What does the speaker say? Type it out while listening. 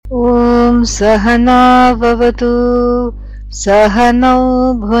Sahana Bhavatu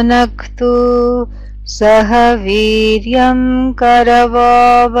Sahanau Bhunaktu Sahaviryam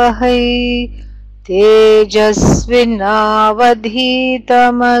Karavavahai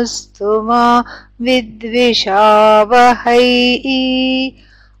Tejasvinavadhitamastu ma vidvishavahai.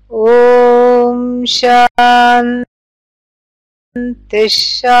 Om Shanti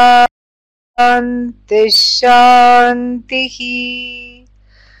Shanti Shanti.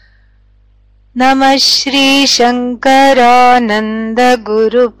 Namah Shri Shankarananda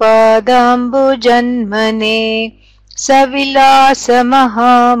Guru Padambu Janmane Savilasa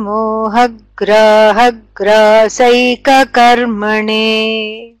Mahamohagra Hagra Saika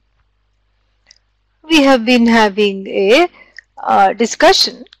Karmane. We have been having a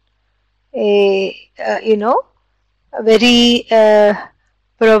discussion, a very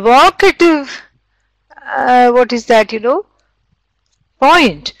provocative,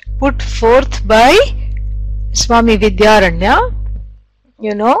 point put forth by Swami Vidyaranya,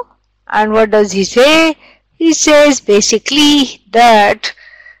 and what does he say? He says basically that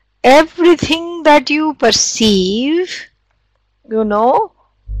everything that you perceive,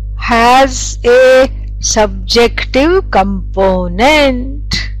 has a subjective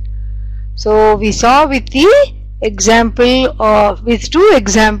component. So we saw with the example with two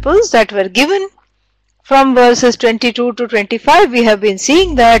examples that were given from verses 22 to 25, we have been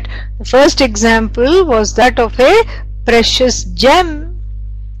seeing that the first example was that of a precious gem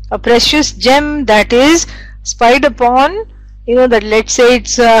that is spied upon, that let's say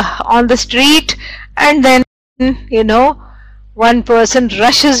it's on the street, and then one person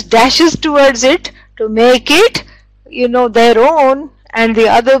dashes towards it to make it their own, and the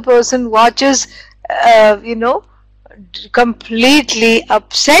other person watches completely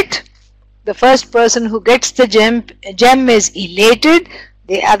upset. The first person who gets the gem is elated,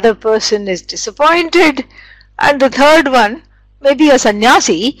 the other person is disappointed, and the third one, maybe a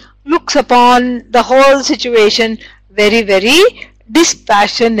sannyasi, looks upon the whole situation very, very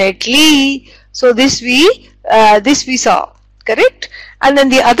dispassionately. So this we saw, correct? And then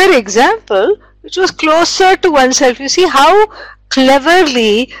the other example, which was closer to oneself, you see how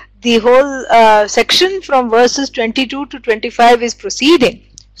cleverly the whole section from verses 22 to 25 is proceeding.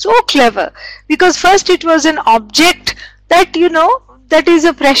 So clever, because first it was an object that that is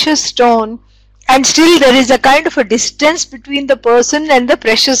a precious stone, and still there is a kind of a distance between the person and the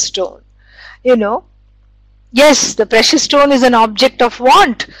precious stone. Yes, the precious stone is an object of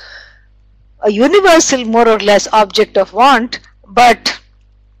want, a universal more or less object of want, but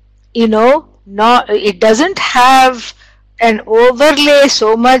it doesn't have an overlay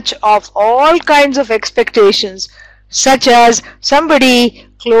so much of all kinds of expectations, such as somebody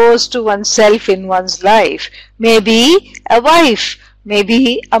close to oneself in one's life, maybe a wife,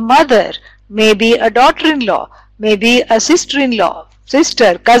 maybe a mother, maybe a daughter-in-law, maybe a sister-in-law,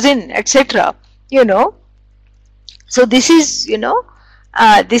 sister, cousin, etc. So this is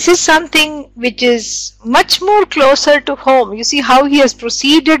this is something which is much more closer to home. You see how he has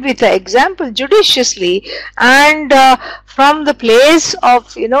proceeded with the example judiciously, and from the place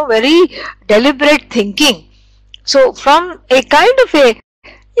of very deliberate thinking. So from a kind of a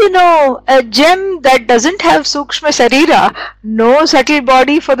gem that doesn't have sukshma sarira, no subtle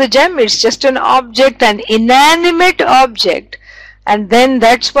body for the gem, it's just an object, an inanimate object. And then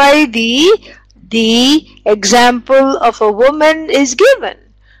that's why the example of a woman is given,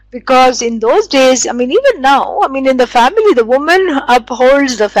 because in those days, even now, in the family, the woman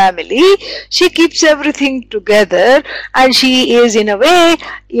upholds the family, she keeps everything together, and she is in a way,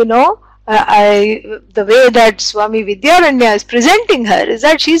 the way that Swami Vidyaranya is presenting her is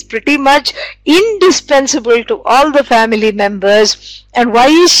that she is pretty much indispensable to all the family members. And why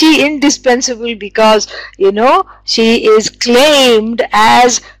is she indispensable? Because she is claimed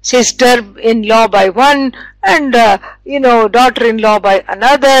as sister-in-law by one, and daughter-in-law by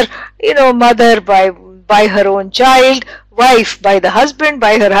another, mother by her own child, wife by the husband,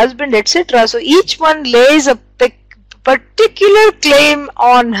 by her husband, etc. So each one lays a particular claim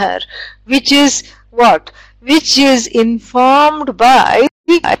on her, which is what? Which is informed by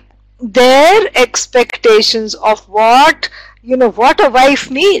their expectations of what a wife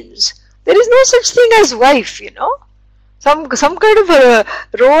means. There is no such thing as wife, some kind of a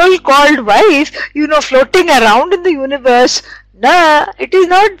role called wife, floating around in the universe. Nah, it is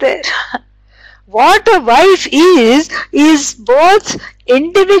not there. What a wife is both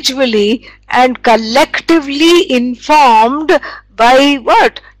individually and collectively informed by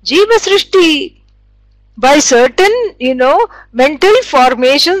what? Jiva Srishti. by certain, mental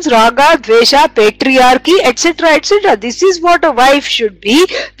formations, raga, dvesha, patriarchy, etc., etc. This is what a wife should be.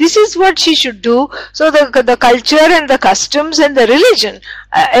 This is what she should do. So the culture and the customs and the religion,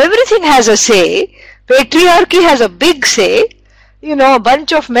 everything has a say. Patriarchy has a big say. A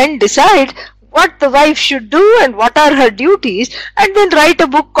bunch of men decide what the wife should do and what are her duties, and then write a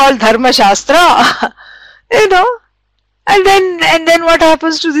book called Dharma Shastra. And then what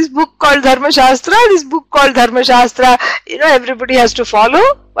happens to this book called Dharma Shastra? This book called Dharma Shastra, everybody has to follow.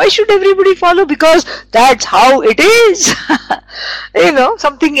 Why should everybody follow? Because that's how it is.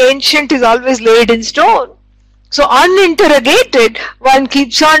 Something ancient is always laid in stone. So uninterrogated, one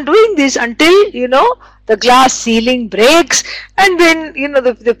keeps on doing this until, the glass ceiling breaks, and then,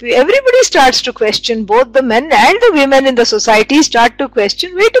 everybody starts to question, both the men and the women in the society start to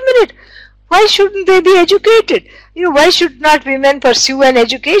question, wait a minute, why shouldn't they be educated? Why should not women pursue an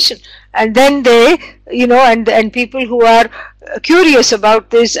education? And then they, and people who are curious about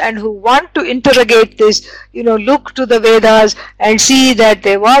this and who want to interrogate this, look to the Vedas and see that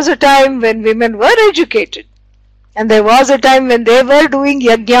there was a time when women were educated. And there was a time when they were doing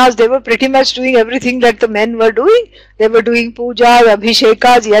yajnas, they were pretty much doing everything that the men were doing. They were doing pujas,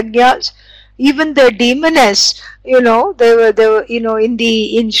 abhishekas, yajnas. Even the demoness, they were,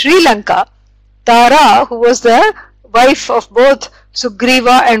 in Sri Lanka, Tara, who was the wife of both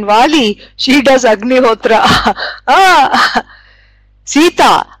Sugriva and Vali, she does Agnihotra.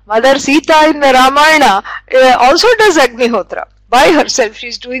 Sita, Mother Sita in the Ramayana, also does Agnihotra. By herself, she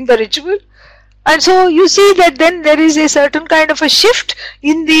is doing the ritual. And so you see that then there is a certain kind of a shift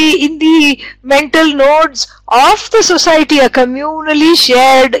in the mental nodes of the society. A communally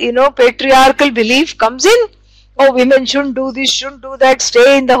shared, patriarchal belief comes in. Oh, women shouldn't do this, shouldn't do that,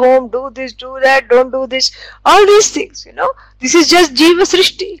 stay in the home, do this, do that, don't do this. All these things, This is just Jiva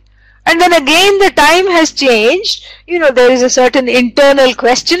Srishti. And then again the time has changed. There is a certain internal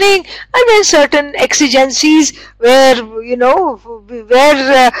questioning and then certain exigencies where,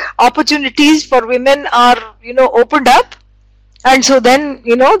 where opportunities for women are, opened up. And so then,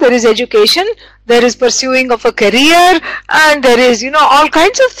 there is education, there is pursuing of a career, and there is, all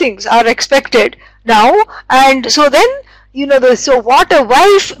kinds of things are expected now. And so then, so what a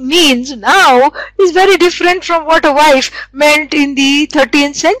wife means now is very different from what a wife meant in the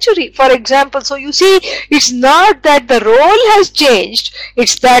 13th century, for example. So you see, it's not that the role has changed,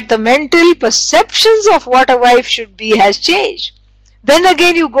 it's that the mental perceptions of what a wife should be has changed. Then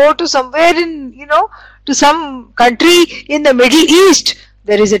again you go to somewhere in, to some country in the Middle East,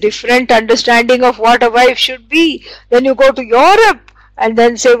 there is a different understanding of what a wife should be. Then you go to Europe and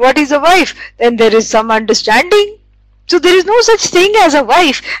then say, what is a wife? Then there is some understanding. So there is no such thing as a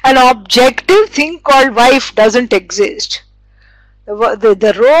wife. An objective thing called wife doesn't exist.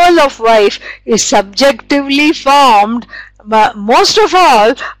 The role of wife is subjectively formed, most of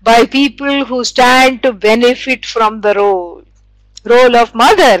all, by people who stand to benefit from the role. Role of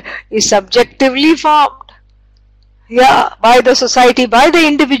mother is subjectively formed. By the society, by the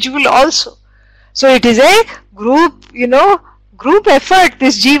individual also. So it is a group, group effort,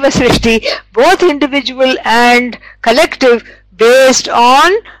 this Jiva Srishti, both individual and collective, based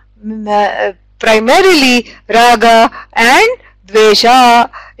on primarily raga and dvesha,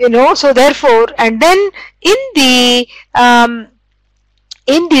 so therefore, and then in the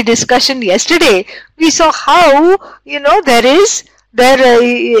discussion yesterday, we saw how, there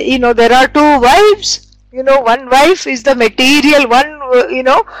are two wives. One wife is the material,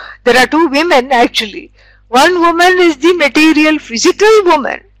 there are two women actually. One woman is the material physical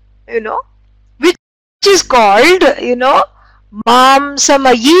woman, which is called,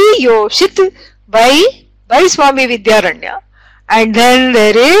 Mamsamayi Yoshit by Swami Vidyaranya. And then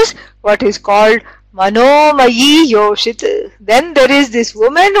there is what is called Manomayi Yoshit. Then there is this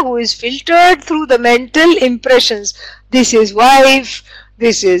woman who is filtered through the mental impressions. This is wife,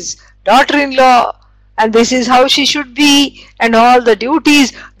 this is daughter-in-law, and this is how she should be, and all the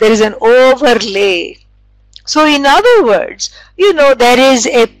duties. There is an overlay. So in other words, there is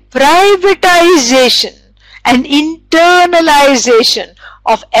a privatization, an internalization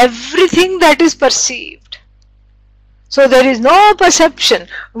of everything that is perceived. So there is no perception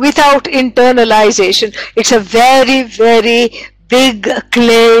without internalization. It's a very, very big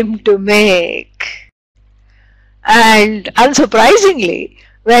claim to make. And unsurprisingly,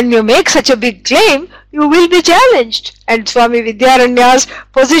 when you make such a big claim, you will be challenged. And Swami Vidyaranya's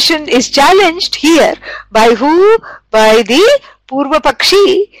position is challenged here. By who? By the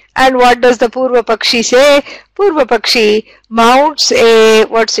Pūrvapakṣa. And what does the Pūrvapakṣa say? Pūrvapakṣa mounts a,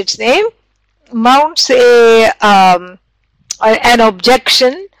 what's its name? Mounts a an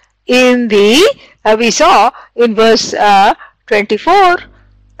objection in the we saw in verse 24.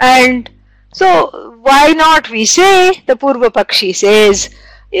 And so why not we say, the Pūrvapakṣa says,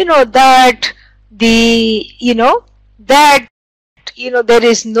 that there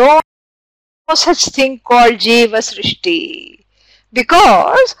is no such thing called Jiva Srishti.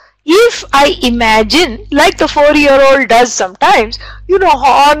 Because if I imagine, like the 4-year-old does sometimes,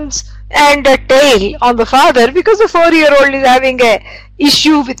 horns and a tail on the father, because the 4-year-old is having a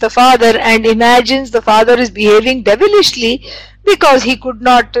issue with the father and imagines the father is behaving devilishly because he could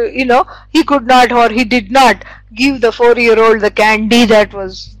not, or he did not give the 4-year-old the candy that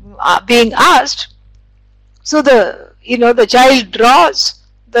was being asked. So the child draws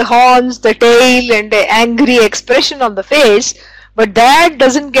the horns, the tail, and the angry expression on the face, but that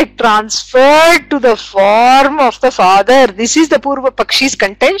doesn't get transferred to the form of the father. This is the Pūrvapakṣa's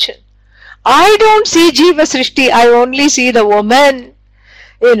contention. I don't see Jiva Srishti, I only see the woman.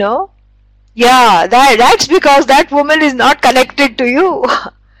 Yeah, that's because that woman is not connected to you.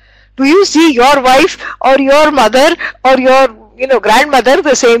 Do you see your wife or your mother or your grandmother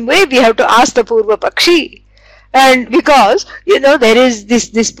the same way? We have to ask the Pūrvapakṣa. And because there is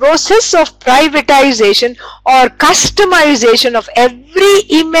this process of privatization or customization of every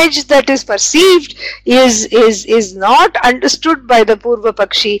image that is perceived is not understood by the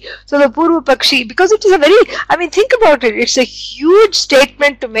Pūrvapakṣa. So the Pūrvapakṣa, because it is a very, think about it, it's a huge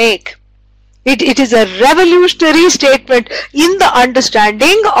statement to make. It is a revolutionary statement in the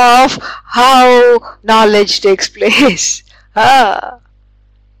understanding of how knowledge takes place. For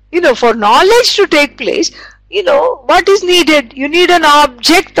knowledge to take place, what is needed? You need an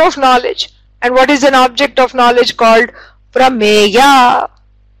object of knowledge. And what is an object of knowledge called? Prameya.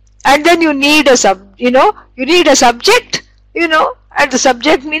 And then you need a subject, and the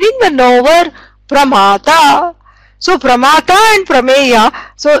subject meaning the knower, Pramata. So Pramata and Prameya,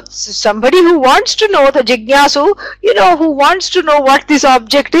 so somebody who wants to know, the Jignasu, who wants to know what this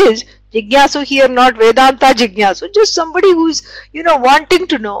object is, Jignasu here, not Vedanta Jignasu, just somebody who's, wanting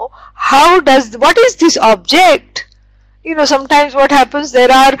to know what is this object? Sometimes what happens,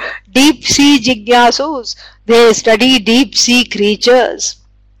 there are deep sea Jignasus, they study deep sea creatures,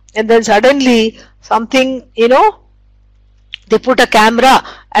 and then suddenly something, they put a camera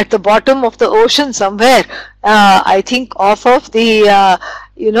at the bottom of the ocean somewhere, I think off of the,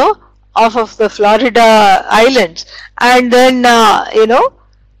 off of the Florida islands, and then,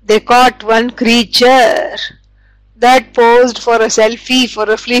 they caught one creature that posed for a selfie for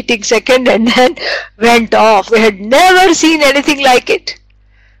a fleeting second and then went off. They had never seen anything like it.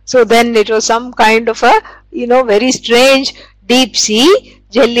 So then it was some kind of a, very strange deep sea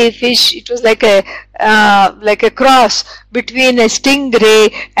jellyfish. It was like a cross between a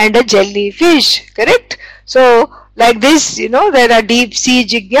stingray and a jellyfish, correct? So like this, there are deep sea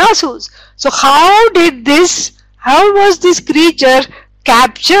Jignasus. So how was this creature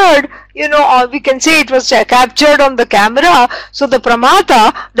captured, or we can say it was captured on the camera? So the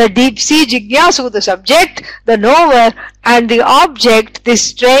Pramata, the deep sea Jignasu, the subject, the knower, and the object, this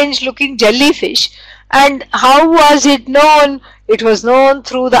strange looking jellyfish. And how was it known? It was known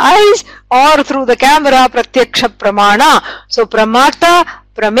through the eyes or through the camera, Pratyaksha Pramana. So Pramata,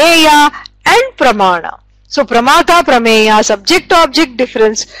 Prameya, and Pramana. So Pramata, Prameya, subject-object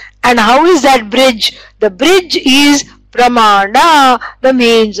difference. And how is that bridge? The bridge is Pramana, the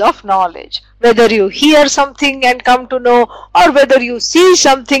means of knowledge. Whether you hear something and come to know, or whether you see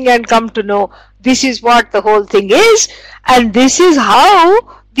something and come to know, this is what the whole thing is, and this is how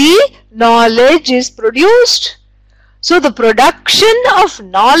the knowledge is produced. So the production of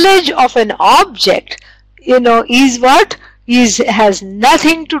knowledge of an object, is what has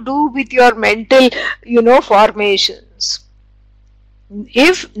nothing to do with your mental, formations.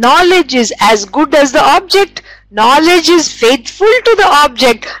 If knowledge is as good as the object, knowledge is faithful to the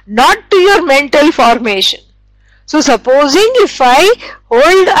object, not to your mental formation. So supposing if I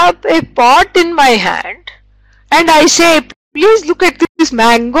hold up a pot in my hand and I say, please look at this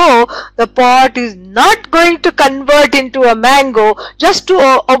mango, the pot is not going to convert into a mango just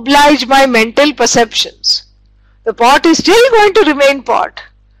to oblige my mental perceptions. The pot is still going to remain pot.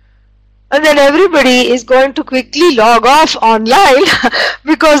 And then everybody is going to quickly log off online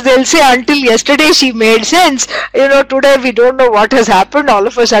because they'll say, until yesterday she made sense. Today we don't know what has happened. All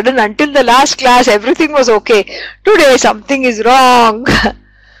of a sudden, until the last class, everything was okay. Today something is wrong.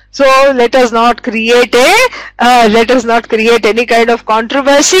 So let us not create any kind of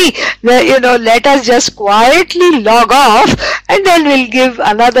controversy. Let us just quietly log off, and then we'll give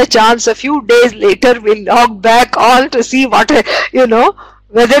another chance. A few days later, we'll log back on to see what,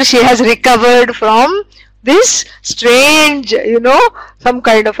 whether she has recovered from this strange, some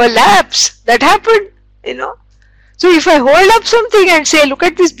kind of a lapse that happened, So if I hold up something and say, look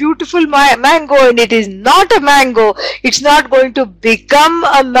at this beautiful mango, and it is not a mango, it's not going to become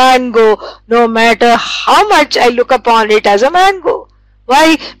a mango no matter how much I look upon it as a mango.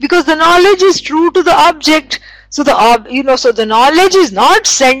 Why? Because the knowledge is true to the object. So the knowledge is not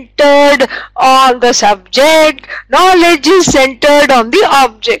centered on the subject. Knowledge is centered on the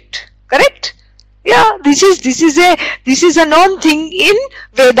object. Correct? Yeah, this is a known thing in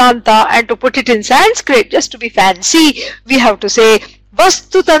Vedanta, and to put it in Sanskrit, just to be fancy, we have to say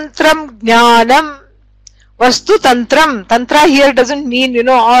Vastu Tantram Jnanam. Vastu Tantram. Tantra here doesn't mean,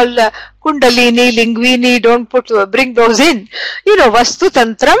 all Kundalini, Linguini, don't bring those in. Vastu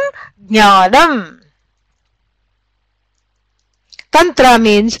Tantram Jnanam. Tantra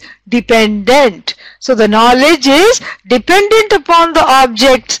means dependent. So the knowledge is dependent upon the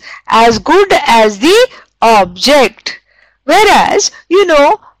objects as good as the object. Whereas,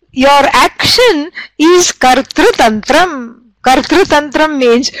 your action is Kartru Tantram. Kartru Tantram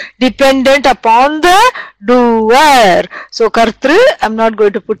means dependent upon the doer. So Kartru, I'm not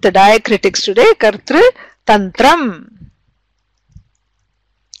going to put the diacritics today, Kartru Tantram.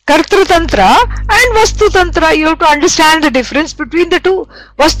 Kartru Tantra and Vastu Tantra, you have to understand the difference between the two.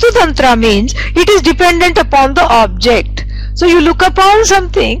 Vastu Tantra means it is dependent upon the object. So you look upon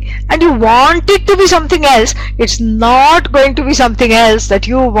something and you want it to be something else. It's not going to be something else that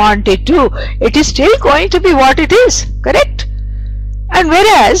you want it to. It is still going to be what it is. Correct? And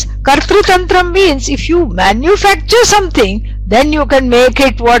whereas Kartru Tantra means if you manufacture something, then you can make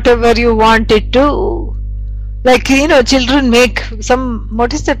it whatever you want it to. Like, children make some,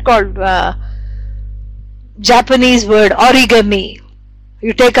 what is that called? Japanese word, origami.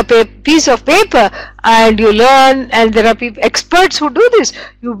 You take a piece of paper and you learn, and there are experts who do this.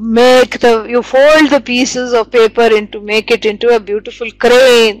 You fold the pieces of paper make it into a beautiful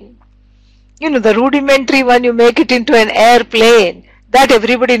crane. The rudimentary one, you make it into an airplane. That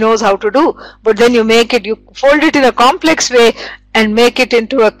everybody knows how to do. But then you fold it in a complex way and make it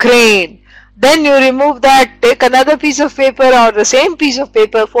into a crane. Then you remove that, take another piece of paper or the same piece of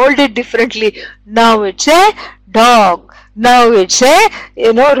paper, fold it differently. Now it's a dog. Now it's a,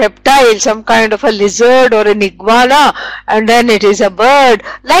 reptile, some kind of a lizard or an iguana, and then it is a bird.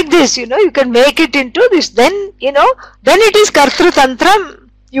 Like this, you can make it into this. Then, then it is Kartru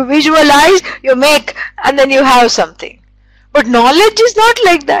Tantram. You visualize, you make, and then you have something. But knowledge is not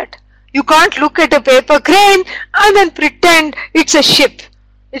like that. You can't look at a paper crane and then pretend it's a ship.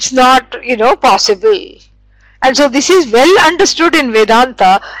 It's not, possible. And so this is well understood in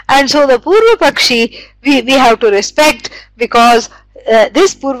Vedanta, and so the Pūrvapakṣa we have to respect, because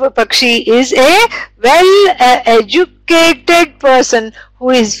this Pūrvapakṣa is a well educated person who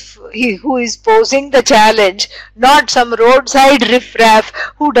is posing the challenge, not some roadside riffraff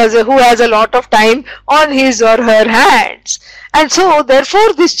who has a lot of time on his or her hands. And so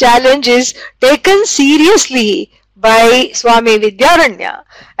therefore this challenge is taken seriously by Swami Vidyaranya.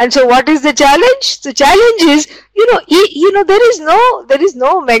 And so what is the challenge? The challenge is, there is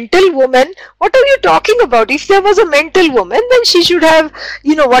no mental woman. What are you talking about? If there was a mental woman, then she should have,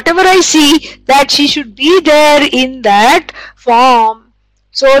 whatever I see, that she should be there in that form.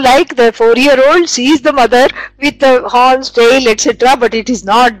 So like the 4-year-old sees the mother with the horns, tail, etc., but it is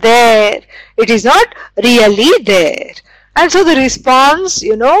not there. It is not really there. And so the response,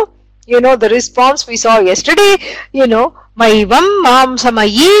 the response we saw yesterday, Maivam mam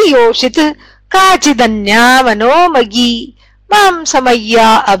samayi yoshit kachidanya manomagi mam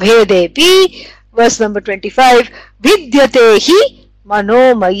samaya abhedepi. Verse number 25, vidyate hi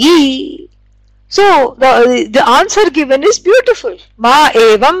manomagi. So the answer given is beautiful. Ma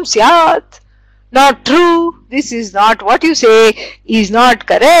evam syat. Not true. This is not what you say is not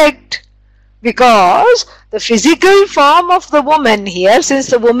correct. Because the physical form of the woman here, since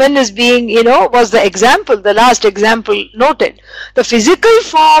the woman is being, was the example, the last example noted. The physical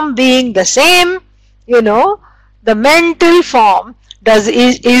form being the same, the mental form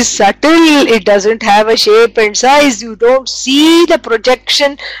is subtle. It doesn't have a shape and size. You don't see the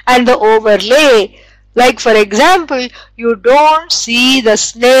projection and the overlay. Like for example, you don't see the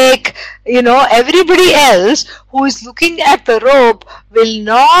snake, everybody else who is looking at the rope will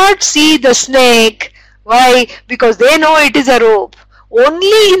not see the snake. Why? Because they know it is a rope.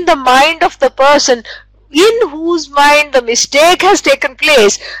 Only in the mind of the person in whose mind the mistake has taken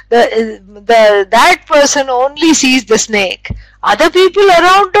place, that person only sees the snake. Other people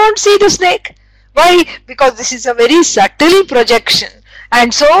around don't see the snake. Why? Because this is a very subtle projection.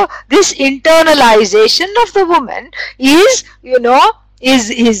 And so this internalization of the woman is,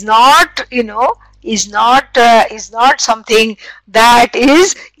 is not, is not something that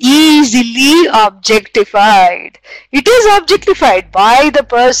is easily objectified. It is objectified by the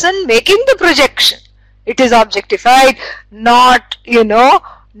person making the projection. It is objectified, not,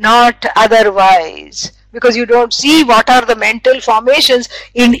 not otherwise. Because you don't see what are the mental formations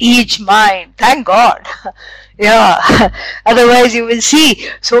in each mind. Thank God. Yeah. Otherwise you will see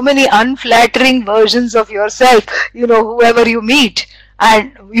so many unflattering versions of yourself, whoever you meet.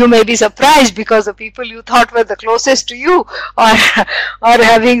 And you may be surprised because the people you thought were the closest to you are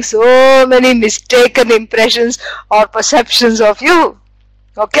having so many mistaken impressions or perceptions of you.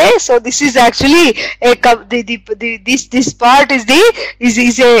 Okay, so this is actually this part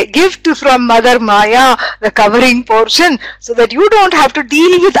is a gift from Mother Maya, the covering portion, so that you don't have to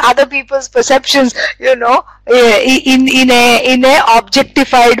deal with other people's perceptions, in a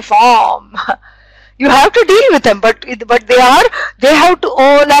objectified form. You have to deal with them, but they have to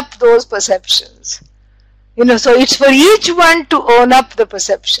own up those perceptions. So it's for each one to own up the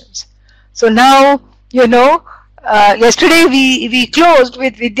perceptions. So now, yesterday we closed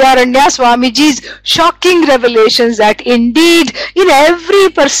with Vidyaranya Swamiji's shocking revelations that indeed in every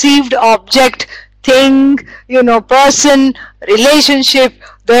perceived object, thing, person, relationship,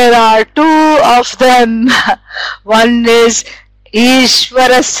 there are two of them. One is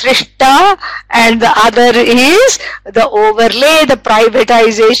Ishvara Srishta and the other is the overlay, the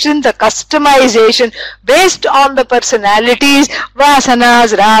privatization, the customization based on the personalities,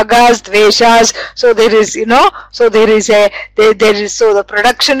 vasanas, ragas, dveshas. So there is, so the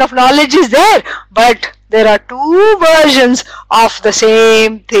production of knowledge is there, but there are two versions of the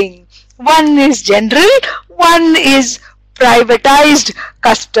same thing. One is general, one is privatized,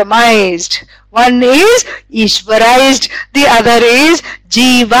 customized. One is Ishvarized, the other is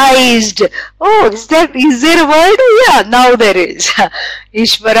Jivized. Oh, is there a word? Yeah, now there is.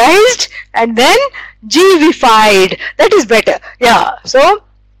 Ishvarized and then Jivified. That is better. Yeah, so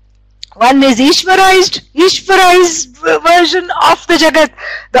one is Ishvarized version of the Jagat,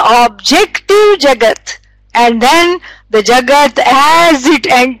 the objective Jagat. And then the Jagat as it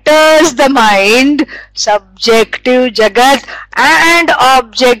enters the mind, subjective Jagat and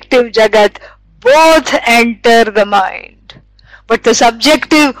objective Jagat both enter the mind. But the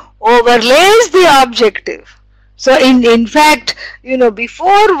subjective overlays the objective. So in fact,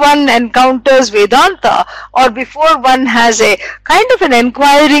 before one encounters Vedanta or before one has a kind of an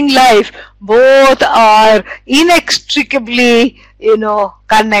inquiring life, both are inextricably,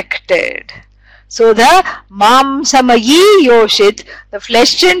 connected. So the Mamsamayi Yoshit, the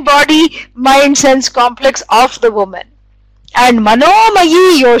flesh and body, mind, sense complex of the woman, and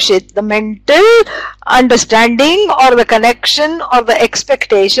Manomayi Yoshit, the mental understanding or the connection or the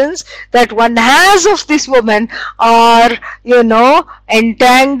expectations that one has of this woman are,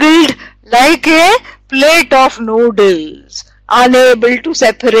 entangled like a plate of noodles, unable to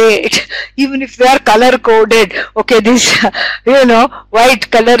separate, even if they are color coded. Okay, this,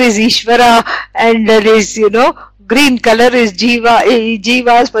 white color is Ishvara and there is, green color is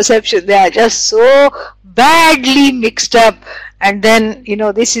Jiva's perception. They are just so badly mixed up. And then,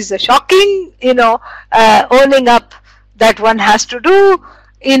 this is a shocking, owning up that one has to do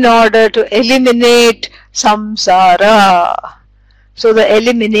in order to eliminate samsara. So the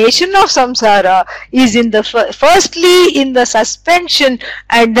elimination of samsara is in the firstly in the suspension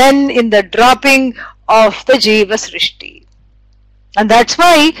and then in the dropping of the jiva srishti. And that's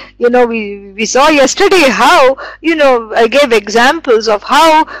why, we saw yesterday how, I gave examples of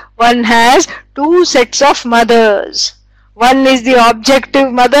how one has two sets of mothers. One is the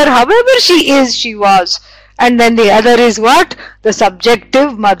objective mother, however she was. And then the other is what? The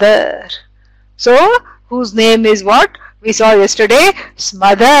subjective mother. So, whose name is what? We saw yesterday,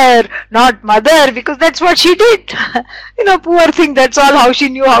 smother, not mother, because that's what she did. Poor thing, that's all how she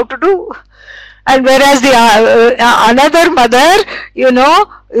knew how to do. And whereas the another mother,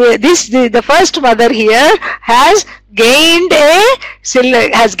 the first mother here has gained a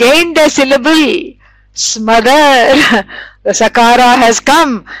syllable, smother. The sakara has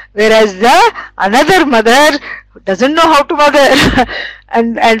come, whereas the another mother doesn't know how to mother.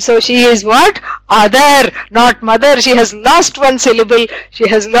 And so she is what? Other, not mother. She has lost one syllable. She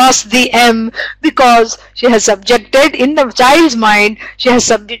has lost the M because she has subjected in the child's mind, she has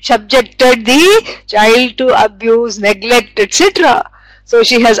subjected the child to abuse, neglect, etc. So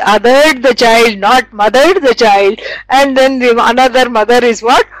she has othered the child, not mothered the child. And then the another mother is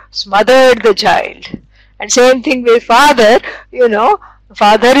what? Smothered the child. And same thing with father,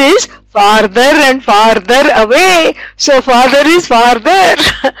 father is farther and farther away. So father is farther.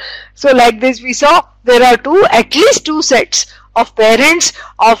 So like this we saw there are at least two sets of parents,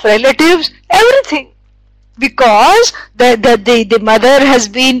 of relatives, everything. Because the mother has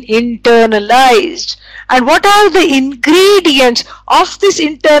been internalized. And what are the ingredients of this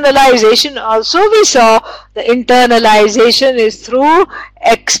internalization? Also we saw the internalization is through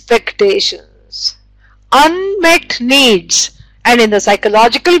expectations, unmet needs, and in the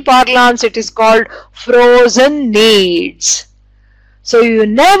psychological parlance it is called frozen needs. So you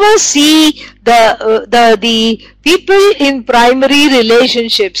never see the people in primary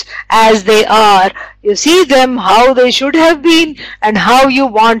relationships as they are. You see them how they should have been and how you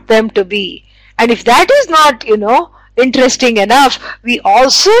want them to be. And if that is not, interesting enough, we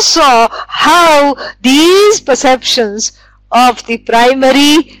also saw how these perceptions of the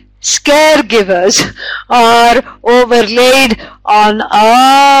primary caregivers are overlaid on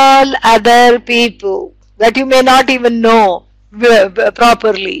all other people that you may not even know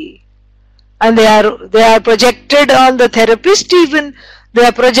properly. And they are projected on the therapist even. They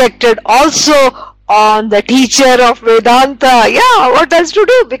are projected also on the teacher of Vedanta. Yeah, what else to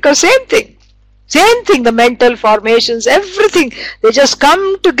do? Because same thing, the mental formations, everything, they just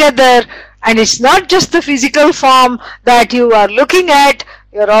come together. And it's not just the physical form that you are looking at,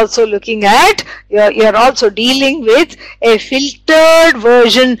 you're also looking at, you're also dealing with a filtered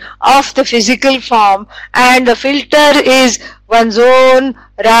version of the physical form, and the filter is one's own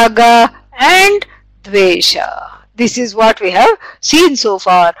raga and dvesha. This is what we have seen so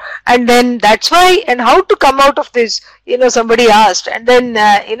far. And then that's why, and how to come out of this, somebody asked, and then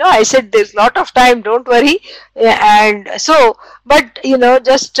I said there's a lot of time, don't worry. And so, but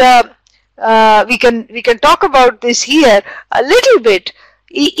just we can talk about this here a little bit.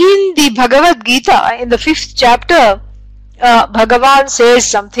 In the Bhagavad Gita, in the 5th chapter, Bhagavan says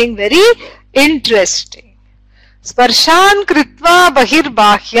something very interesting. Sparshan kritva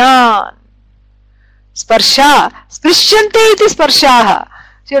bahirbahyan. Sparsha, sprishyante iti sparshaha.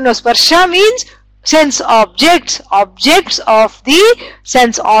 So, sparsha means sense objects, objects of the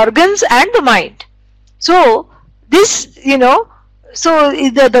sense organs and the mind. So, this, so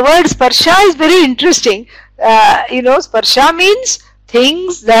the word sparsha is very interesting. Sparsha means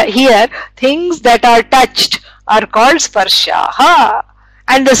things that are touched are called sparshaha,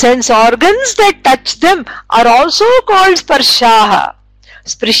 and the sense organs that touch them are also called sparshaha.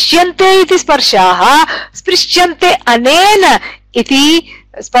 Sprishyante iti sparshaha, sprishyante anena iti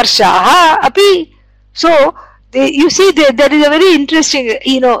sparshaha api. So you see there is a very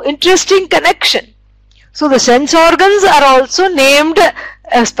interesting connection. So the sense organs are also named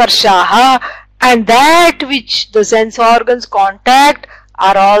sparshaha, and that which the sense organs contact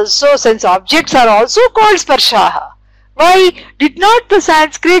are also, sense objects are also called sparshaha. Why did not the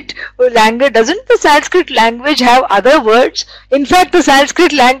Sanskrit language, doesn't the Sanskrit language have other words? In fact, the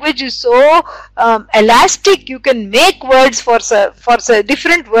Sanskrit language is so elastic, you can make words for a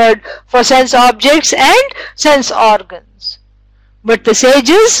different word for sense objects and sense organs. But the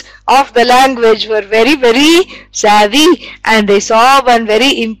sages of the language were very, very savvy, and they saw one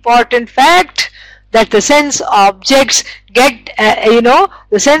very important fact, that the sense objects get,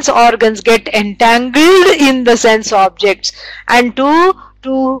 the sense organs get entangled in the sense objects. And to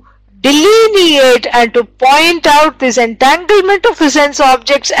delineate and to point out this entanglement of the sense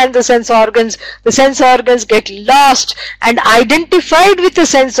objects and the sense organs get lost and identified with the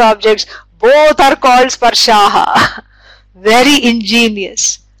sense objects. Both are called sparshaha. Very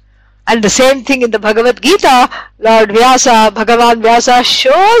ingenious. And the same thing in the Bhagavad Gita, Bhagavan Vyasa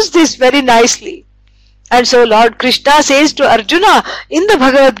shows this very nicely. And so Lord Krishna says to Arjuna in the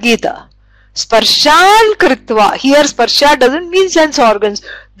Bhagavad Gita, sparshan kritva. Here sparsha doesn't mean sense organs.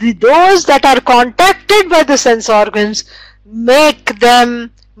 Those that are contacted by the sense organs, keep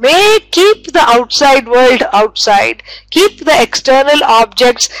the outside world outside. Keep the external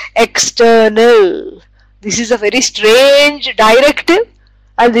objects external. This is a very strange directive,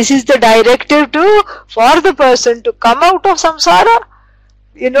 and this is the directive for the person to come out of samsara,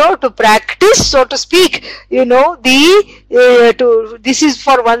 to practice, so to speak, this is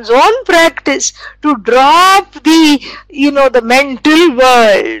for one's own practice, to drop the mental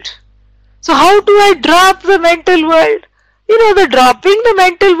world. So how do I drop the mental world? The dropping the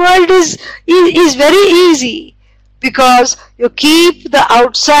mental world is very easy, because you keep the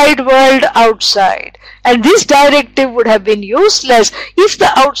outside world outside. And this directive would have been useless if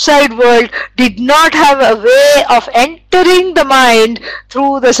the outside world did not have a way of entering the mind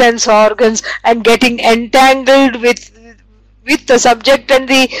through the sense organs and getting entangled with the subject and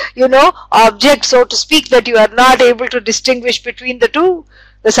the object, so to speak, that you are not able to distinguish between the two.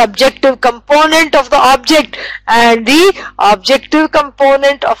 The subjective component of the object and the objective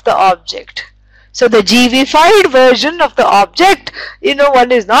component of the object. So the GV-fied version of the object,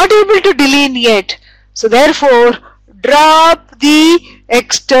 one is not able to delineate. So therefore, drop the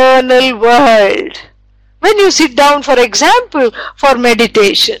external world. When you sit down, for example, for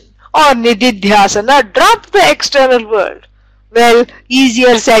meditation or nididhyasana, drop the external world. Well,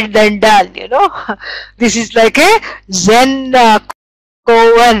 easier said than done, This is like a Zen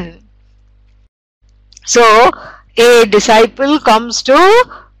koan. So, a disciple comes to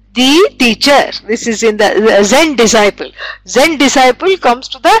the teacher. This is in the Zen disciple. Zen disciple comes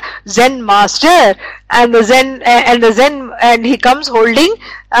to the Zen master, and he comes holding,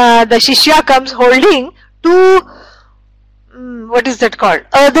 the Shishya comes holding two, what is that called?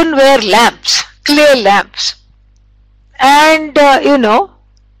 Earthenware lamps, clay lamps. And,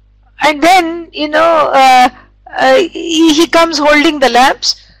 and then, he comes holding the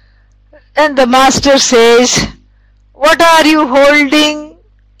lamps, and the master says, "What are you holding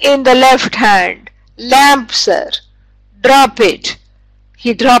in the left hand?" "Lamp, sir." "Drop it."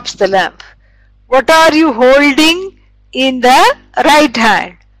 He drops the lamp. "What are you holding in the right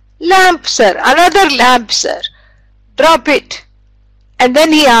hand?" "Lamp, sir." "Another lamp, sir." "Drop it." And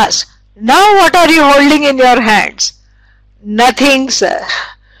then he asks, "Now what are you holding in your hands?" "Nothing, sir."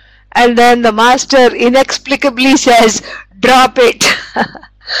 And then the master inexplicably says, "Drop it."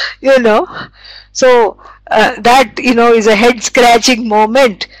 So that is a head scratching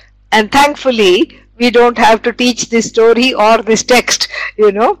moment, and thankfully we don't have to teach this story or this text.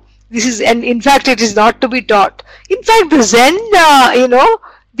 This is, and in fact it is not to be taught. In fact, the Zen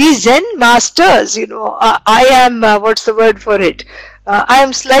these Zen masters, I am what's the word for it, I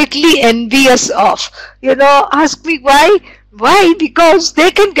am slightly envious of. Ask me why? Because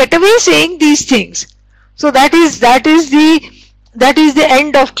they can get away saying these things. So that is the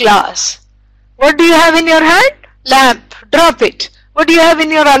end of class. What do you have in your hand? Lamp. Drop it. What do you have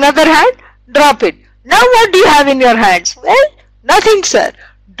in your another hand? Drop it. Now what do you have in your hands? Well, nothing, sir.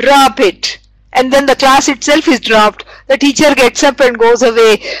 Drop it. And then the class itself is dropped. The teacher gets up and goes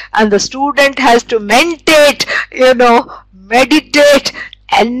away, and the student has to meditate,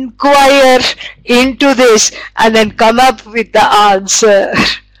 inquire into this, and then come up with the answer.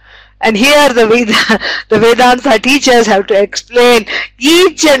 And here the Vedanta teachers have to explain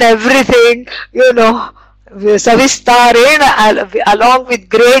each and everything, savistarena, along with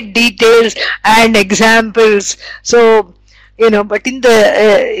great details and examples. So, but in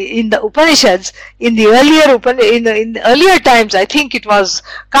the Upanishads, in the earlier times, I think it was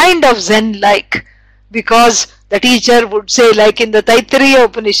kind of Zen-like, because the teacher would say, like in the Taittiriya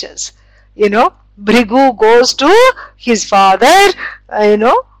Upanishads, Bhrigu goes to his father,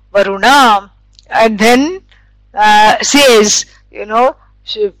 Varuna, and then says,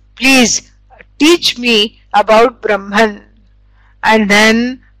 please teach me about Brahman. And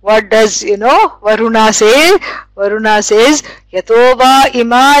then what does Varuna say? Varuna says, Yatova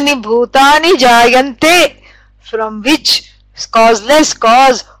imani bhutani jayante, from which causeless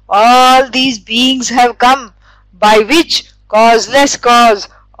cause all these beings have come, by which causeless cause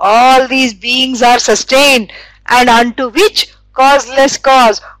all these beings are sustained, and unto which causeless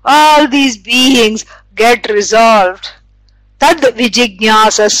cause all these beings get resolved. Tad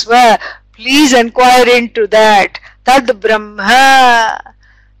vijignyasasva, please inquire into that. Tad Brahma,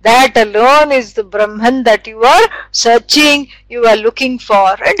 that alone is the Brahman that you are searching, you are looking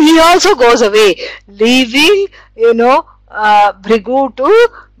for. And he also goes away, leaving, Bhrigu to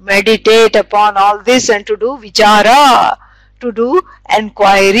meditate upon all this and to do vichara, to do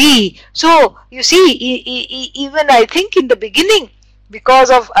enquiry. So, you see, even I think in the beginning, because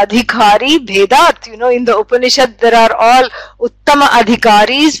of adhikari bhedat, in the Upanishad there are all uttama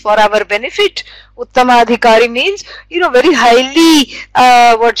adhikaris for our benefit. Uttama adhikari means, very highly,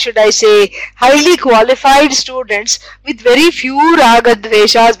 highly qualified students with very few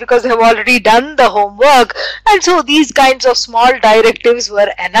ragadveshas, because they have already done the homework, and so these kinds of small directives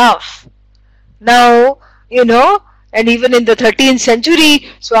were enough. Now, and even in the 13th century,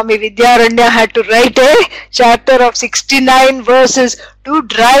 Swami Vidyaranya had to write a chapter of 69 verses to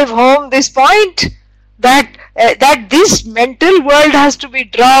drive home this point, that this mental world has to be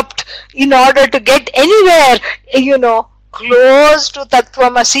dropped in order to get anywhere, close to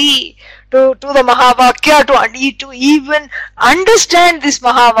Tattvamasi, to the Mahavakya, to even understand this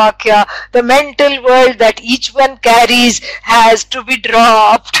Mahavakya. The mental world that each one carries has to be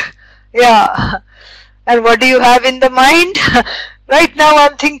dropped. Yeah. And what do you have in the mind? Right now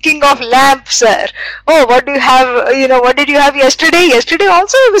I'm thinking of lamp, sir. Oh, what do you have, what did you have yesterday? Yesterday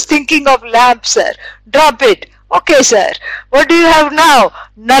also I was thinking of lamp, sir. Drop it. Okay, sir. What do you have now?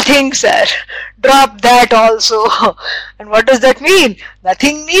 Nothing, sir. Drop that also. And what does that mean?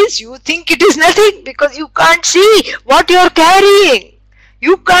 Nothing means you think it is nothing because you can't see what you are carrying.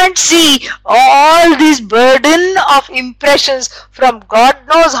 You can't see all this burden of impressions from God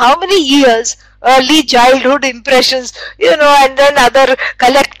knows how many years, early childhood impressions, and then other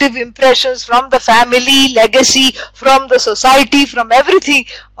collective impressions from the family, legacy, from the society, from everything.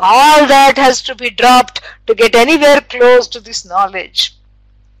 All that has to be dropped to get anywhere close to this knowledge.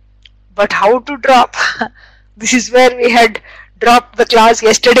 But how to drop? This is where we had dropped the class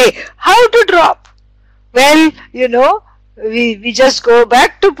yesterday. How to drop? Well, we just go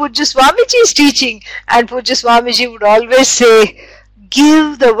back to Pujya Swamiji's teaching, and Pujya Swamiji would always say,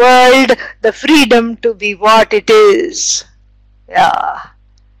 give the world the freedom to be what it is. Yeah.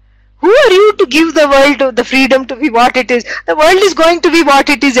 Who are you to give the world the freedom to be what it is? The world is going to be what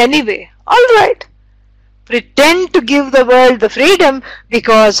it is anyway. Alright. Pretend to give the world the freedom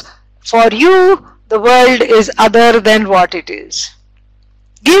because for you the world is other than what it is.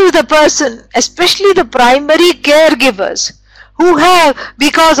 Give the person, especially the primary caregivers, who have,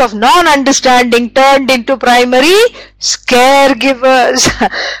 because of non-understanding, turned into primary caregivers.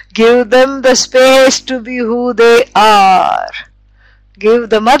 Give them the space to be who they are. Give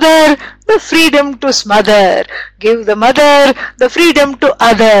the mother the freedom to smother. Give the mother the freedom to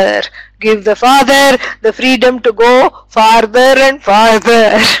other. Give the father the freedom to go farther and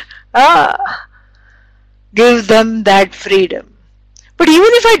farther. Give them that freedom. But even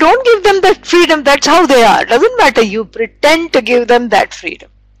if I don't give them that freedom, that's how they are. Doesn't matter. You pretend to give them that freedom.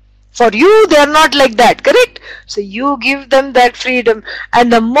 For you, they are not like that, correct? So you give them that freedom.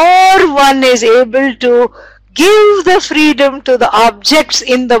 And the more one is able to give the freedom to the objects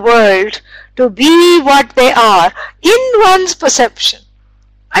in the world to be what they are in one's perception.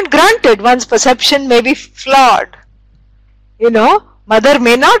 And granted, one's perception may be flawed. Mother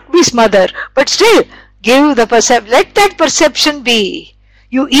may not be mother, but still, give the perception. Let that perception be.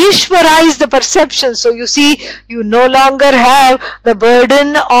 You Ishvarize the perception. So you see, you no longer have the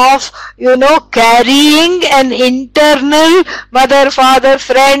burden of, carrying an internal mother, father,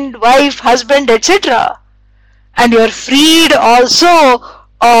 friend, wife, husband, etc. And you're freed also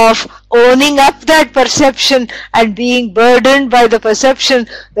of owning up that perception and being burdened by the perception.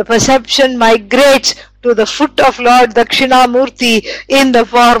 The perception migrates to the foot of Lord Dakshinamurti in the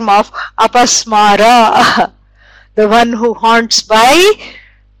form of apasmara, the one who haunts by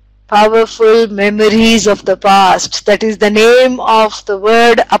powerful memories of the past. That is the name of the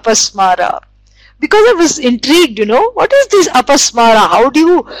word apasmara. Because I was intrigued, what is this apasmara? How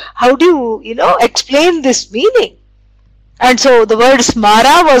do you explain this meaning? And so the word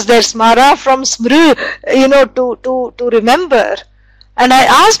smara was there, smara from smru, to remember. And I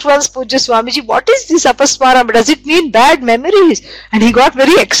asked once Pujya Swamiji, what is this apasmara? Does it mean bad memories? And he got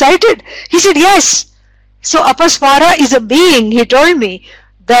very excited. He said, yes. So apasmara is a being, he told me,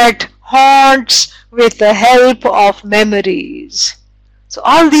 that haunts with the help of memories. So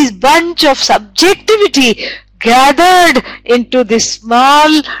all these bunch of subjectivity gathered into this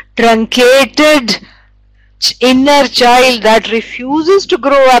small, truncated inner child that refuses to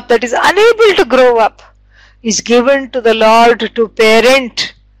grow up, that is unable to grow up, is given to the Lord to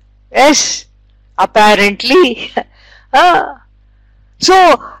parent. Yes, apparently.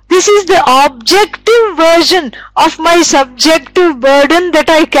 So, this is the objective version of my subjective burden that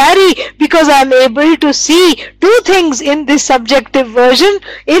I carry, because I am able to see two things in this subjective version.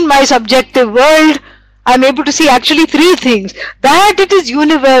 In my subjective world, I am able to see actually three things. That it is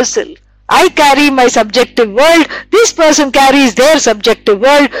universal. I carry my subjective world. This person carries their subjective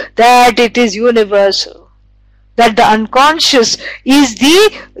world. That it is universal. That the unconscious is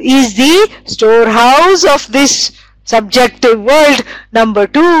the storehouse of this subjective world. Number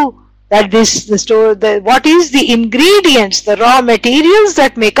two, that what is the ingredients, the raw materials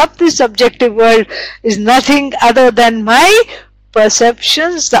that make up this subjective world is nothing other than my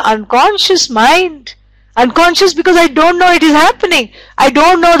perceptions, the unconscious mind. Unconscious because I don't know it is happening. I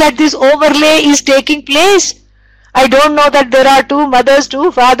don't know that this overlay is taking place. I don't know that there are two mothers,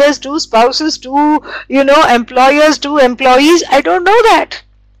 two fathers, two spouses, two, employers, two employees. I don't know that.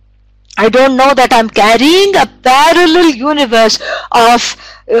 I don't know that I'm carrying a parallel universe of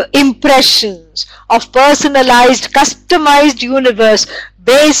impressions, of personalized, customized universe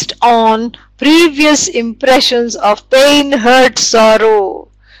based on previous impressions of pain, hurt, sorrow,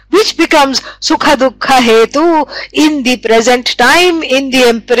 which becomes sukha dukkha hetu in the present time, in the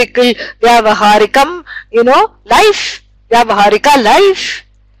empirical vyavaharikam, life, vyavaharika life.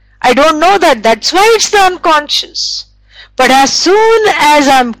 I don't know that. That's why it's the unconscious. But as soon as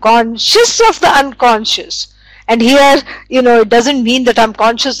I'm conscious of the unconscious, And here, it doesn't mean that I'm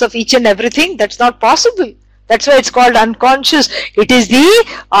conscious of each and everything. That's not possible. That's why it's called unconscious. It is the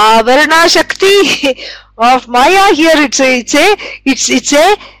avarana shakti of Maya. Here it's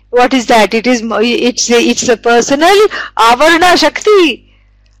a what is that? It's the personal avarana shakti,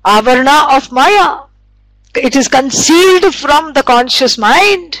 avarana of Maya. It is concealed from the conscious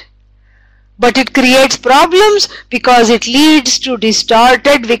mind, but it creates problems because it leads to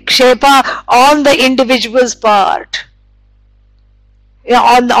distorted vikshepa on the individual's part.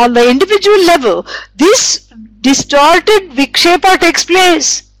 On the individual level, this distorted vikshepa takes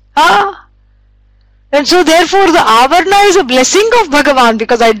place. And so therefore the avarana is a blessing of Bhagavan,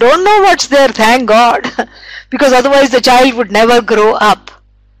 because I don't know what's there, thank God. Because otherwise the child would never grow up.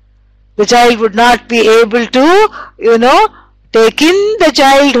 The child would not be able to, take in the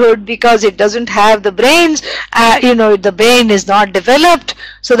childhood, because it doesn't have the brains, the brain is not developed,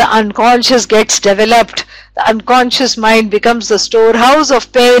 so the unconscious gets developed. The unconscious mind becomes the storehouse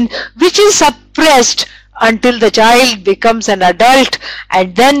of pain, which is suppressed until the child becomes an adult,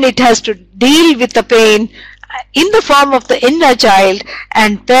 and then it has to deal with the pain in the form of the inner child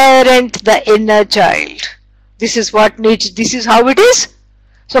and parent the inner child. This is how it is.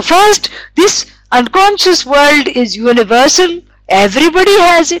 So first, this unconscious world is universal. Everybody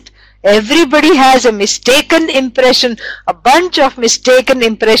has it. Everybody has a mistaken impression, a bunch of mistaken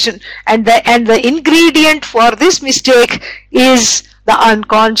impression, and the ingredient for this mistake is the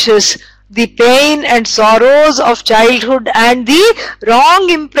unconscious, the pain and sorrows of childhood and the wrong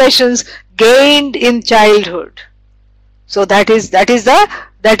impressions gained in childhood. So that is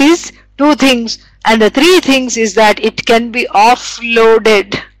two things, and the three things is that it can be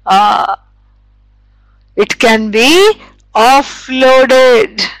offloaded. It can be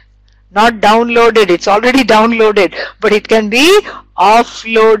offloaded, not downloaded. It's already downloaded, but it can be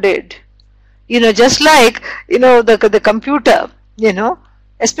offloaded. Just like the computer,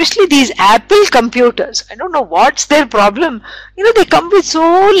 especially these Apple computers. I don't know what's their problem. They come with so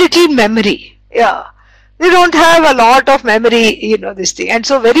little memory. They don't have a lot of memory, this thing. And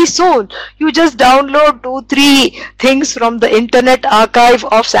so very soon, you just download 2-3 things from the internet archive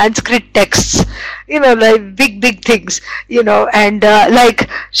of Sanskrit texts, like big things, and like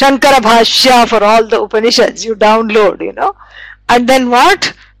Shankara Bhashya for all the Upanishads, you download, and then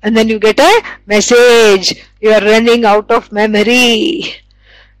what? And then you get a message, you are running out of memory.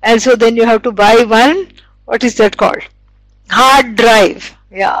 And so then you have to buy one, what is that called? Hard drive.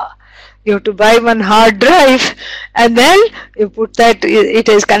 You have to buy one hard drive, and then you put that, it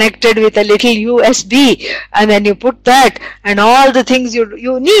is connected with a little USB, and then you put that, and all the things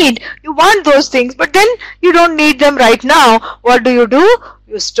you need, you want those things, but then you don't need them right now. What do?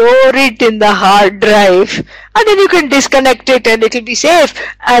 You store it in the hard drive, and then you can disconnect it and it will be safe,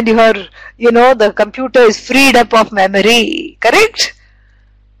 and the computer is freed up of memory, correct?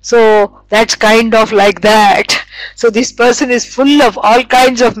 So that's kind of like that. So this person is full of all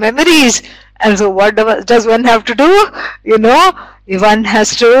kinds of memories, and so what does one have to do? One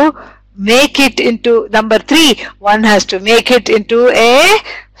has to make it into, number 3, one has to make it into a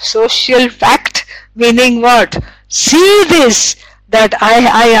social fact, meaning what? See this, that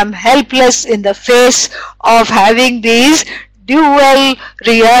I am helpless in the face of having these dual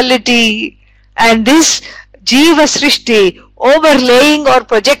reality, and this Jiva Srishti overlaying or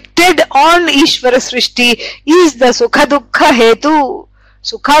projected on Ishvara Srishti is the Sukha Dukkha Hetu.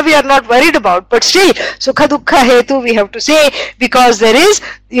 Sukha we are not worried about, but still Sukha Dukkha Hetu we have to say, because there is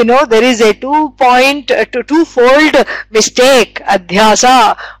a twofold mistake,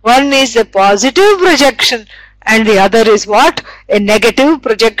 adhyasa. One is a positive projection and the other is what? A negative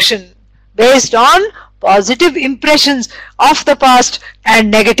projection based on positive impressions of the past and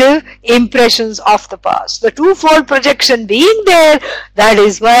negative impressions of the past. The twofold projection being there, that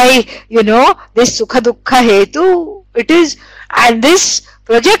is why, this Sukha Dukkha Hetu, it is, and this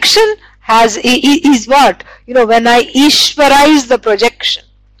projection is what? When I Ishvarize the projection.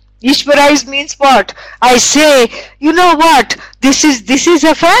 Ishvarize means what? I say, what? This is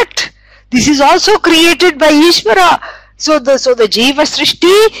a fact. This is also created by Ishvara. So the Jiva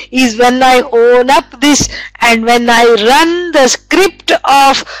Srishti is when I own up this, and when I run the script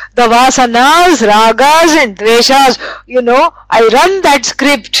of the Vasanas, Ragas and Dveshas, I run that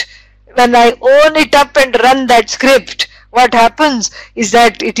script. When I own it up and run that script, what happens is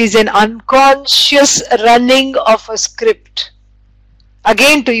that it is an unconscious running of a script.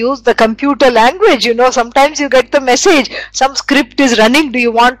 Again, to use the computer language, sometimes you get the message, some script is running, do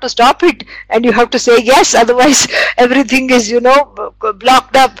you want to stop it? And you have to say yes, otherwise everything is,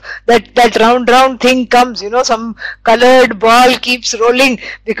 blocked up. That round thing comes, some colored ball keeps rolling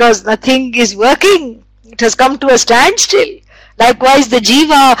because nothing is working. It has come to a standstill. Likewise, the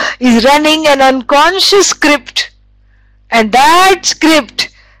jiva is running an unconscious script, and that script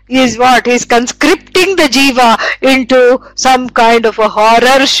is what is conscripting the jiva into some kind of a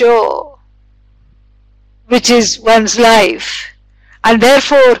horror show, which is one's life. And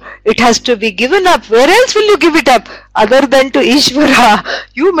therefore, it has to be given up. Where else will you give it up other than to Ishvara?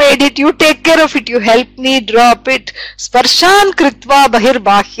 You made it, you take care of it, you help me drop it. Sparshan kritva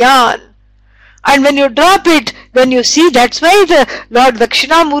bahirbahyan. And when you drop it, then you see, that's why the Lord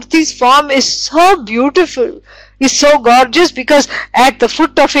Dakshinamurti's form is so beautiful, is so gorgeous, because at the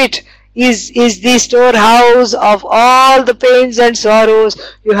foot of it is the storehouse of all the pains and sorrows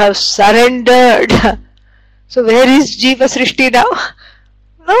you have surrendered. So where is Jiva Srishti now?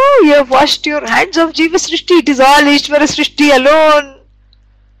 No, you have washed your hands of Jiva Srishti. It is all Ishvara Srishti alone.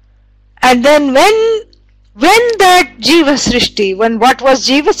 And then when that Jiva Srishti, when what was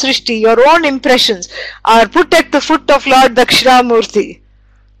Jiva Srishti, your own impressions, are put at the foot of Lord Dakshinamurti,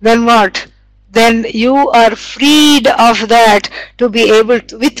 then what? Then you are freed of that to be able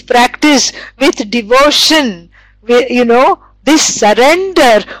to, with practice, with devotion, this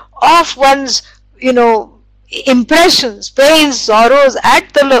surrender of one's, impressions, pains, sorrows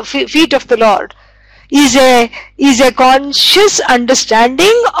at the feet of the Lord is a conscious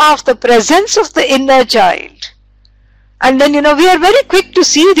understanding of the presence of the inner child. And then, we are very quick to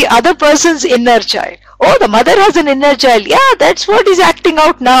see the other person's inner child. Oh, the mother has an inner child. Yeah, that's what is acting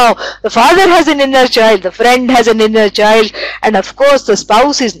out now. The father has an inner child. The friend has an inner child. And of course, the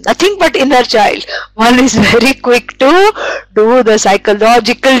spouse is nothing but inner child. One is very quick to do the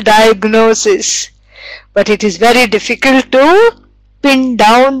psychological diagnosis. But it is very difficult to pin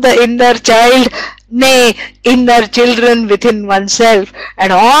down the inner child, nay, inner children within oneself.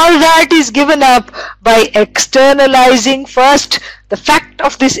 And all that is given up by externalizing first the fact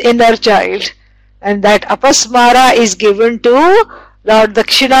of this inner child. And that apasmara is given to Lord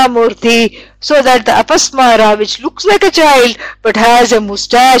Dakshinamurti, so that the apasmara, which looks like a child but has a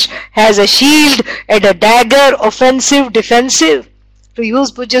moustache, has a shield and a dagger, offensive, defensive, to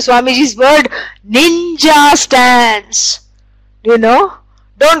use Pujya Swamiji's word, ninja stance.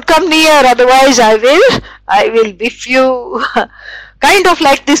 Don't come near, otherwise I will biff you. Kind of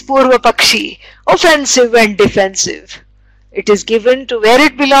like this Pūrvapakṣa, offensive and defensive. It is given to where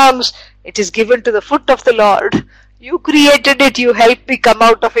it belongs. It is given to the foot of the Lord. You created it, you help me come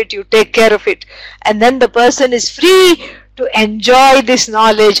out of it, you take care of it. And then the person is free to enjoy this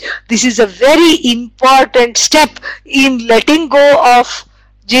knowledge. This is a very important step in letting go of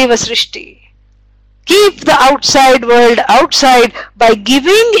Jiva Srishti. Keep the outside world outside by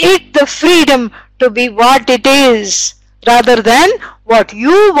giving it the freedom to be what it is rather than what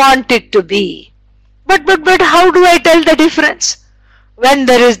you want it to be. But how do I tell the difference? When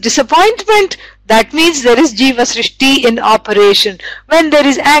there is disappointment, that means there is Jiva Srishti in operation. When there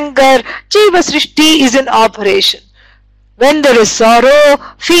is anger, Jiva Srishti is in operation. When there is sorrow,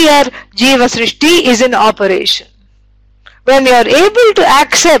 fear, Jiva Srishti is in operation. When you are able to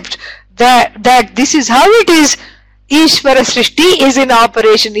accept that this is how it is, Ishvara Srishti is in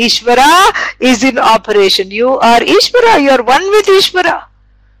operation. Ishvara is in operation. You are Ishvara, you are one with Ishvara.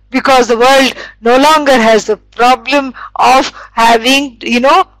 Because the world no longer has the problem of having,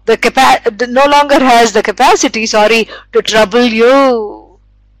 no longer has the capacity, to trouble you.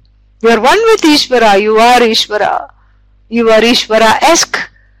 You are one with Ishvara, you are Ishvara. You are Ishvara-esque.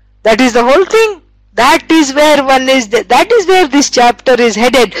 That is the whole thing. That is where that is where this chapter is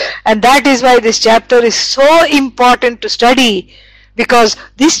headed, and that is why this chapter is so important to study, because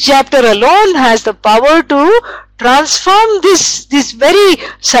this chapter alone has the power to transform this very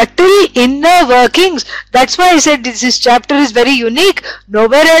subtle inner workings. That's why I said this chapter is very unique.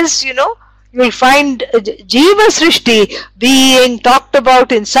 Nowhere else, you will find Jiva Srishti being talked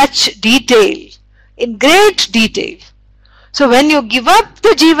about in such detail, in great detail. So when you give up the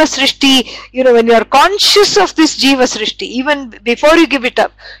Jiva Srishti, when you are conscious of this Jiva Srishti, even before you give it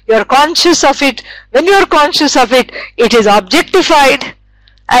up, you are conscious of it. When you are conscious of it, it is objectified.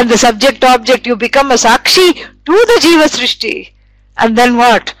 And the subject-object, you become a Sakshi to the Jiva Srishti. And then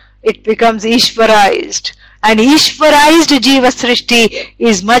what? It becomes Ishvarized. And Ishvarized Jiva Srishti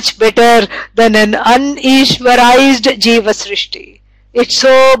is much better than an un-Ishvarized Jiva Srishti. It's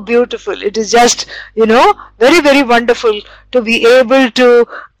so beautiful. It is just, very, very wonderful to be able to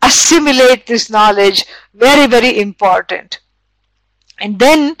assimilate this knowledge. Very, very important. And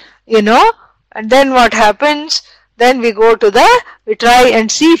then, and then what happens? Then we try and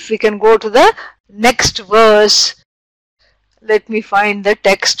see if we can go to the next verse. Let me find the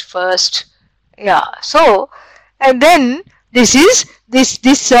text first. Yeah, so, and then this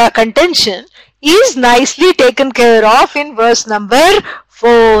contention is nicely taken care of in verse number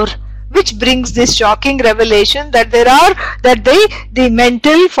 4, which brings this shocking revelation that the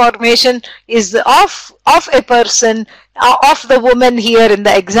mental formation is of a person, of the woman here in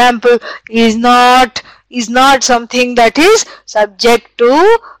the example, is not something that is subject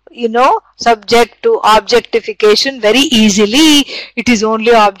to objectification very easily. It is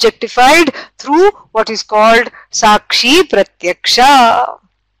only objectified through what is called Sakshi Pratyaksha.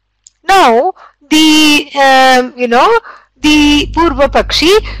 Now the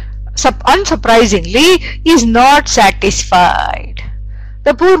Pūrvapakṣa unsurprisingly is not satisfied.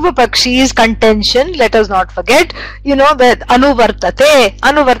 The Pūrvapakṣa's contention, let us not forget, that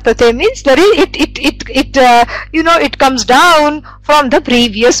anuvartate means it comes down from the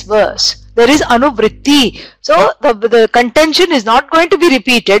previous verse. There is anuvritti. So the contention is not going to be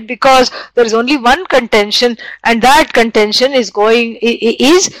repeated, because there is only one contention, and that contention is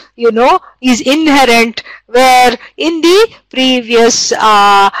inherent, where in the previous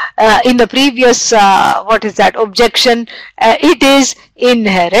objection, it is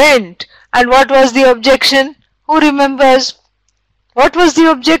inherent. And what was the objection? Who remembers? What was the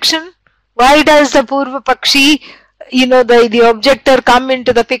objection? Why does the Pūrvapakṣa, the objector come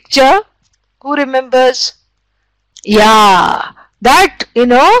into the picture? Who remembers? Yeah, that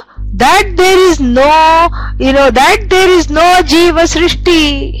there is no Jiva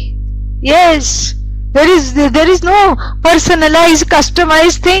Srishti. Yes, there is no personalized,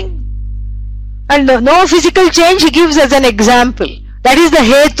 customized thing, and no physical change. He gives as an example. That is the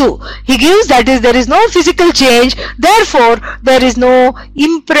hetu. He gives, that is, there is no physical change, therefore there is no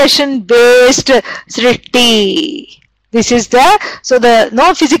impression based srishti. This is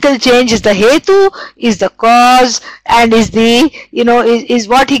no physical change is the hetu, is the cause, and is is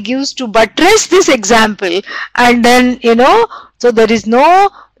what he gives to buttress this example. And then, so there is no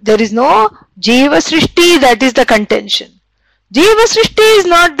Jiva Srishti, that is the contention. Jiva Srishti is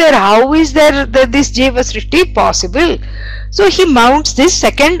not there. How is there this Jiva Srishti possible? So he mounts this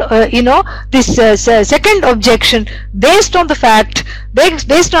second, second objection based on the fact,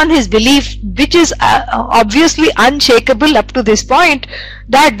 based on his belief, which is obviously unshakable up to this point,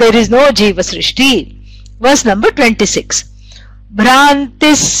 that there is no Jiva Srishti. Verse number 26.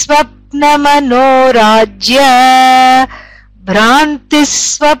 Bhranti swapna manorajya, Bhranti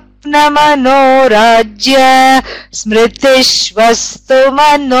swapna manorajya, smritishvastu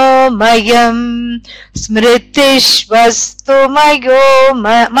manomayam, smritishvastu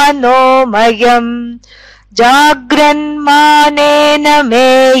manomayam, jagranmanena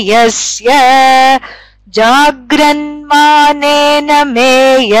meyasya, jagranmanena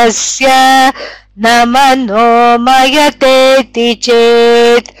meyasya, namanomayateti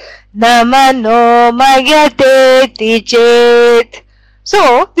chet, namanomayateti chet.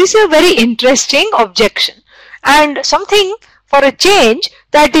 So this is a very interesting objection, and something for a change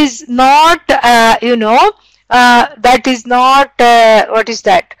that is not, that is not, what is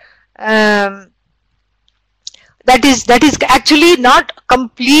that? That is actually not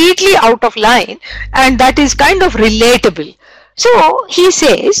completely out of line, and that is kind of relatable. So he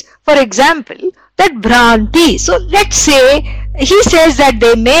says, for example, that Bhranti. So let's say he says that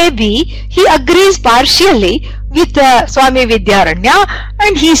they may be, he agrees partially with Swami Vidyaranya,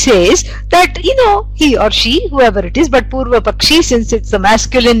 and he says that, he or she, whoever it is, but Pūrvapakṣa, since it's a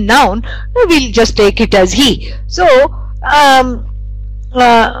masculine noun, we'll just take it as he. So,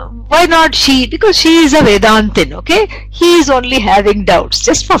 why not she? Because she is a Vedantin, okay? He is only having doubts,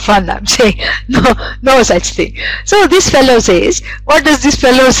 just for fun, I'm saying. No such thing. So this fellow says, what does this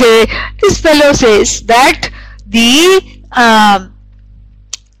fellow say? This fellow says that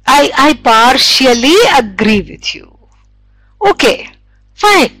I partially agree with you. Okay,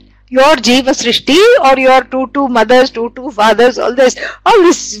 fine. Your Jiva Srishti, or your two mothers, two fathers, all this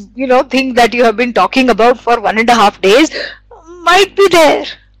thing that you have been talking about for 1.5 days might be there.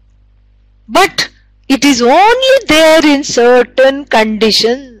 But it is only there in certain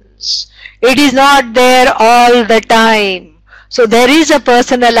conditions. It is not there all the time. So there is a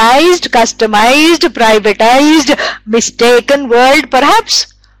personalized, customized, privatized, mistaken world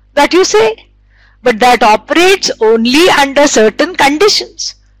perhaps that you say, but that operates only under certain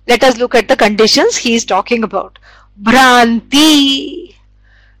conditions. Let us look at the conditions he is talking about. Bhranti.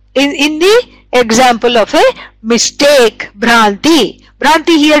 In the example of a mistake, Bhranti.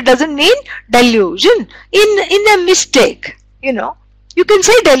 Bhranti here doesn't mean delusion. In a mistake, you can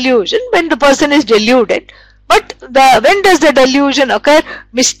say delusion when the person is deluded. But when does the delusion occur?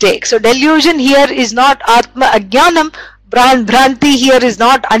 Mistake. So delusion here is not Atma Ajnanam. Bhranti here is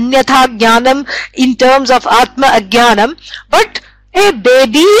not Anyatha Jnanam in terms of Atma Ajnanam. But a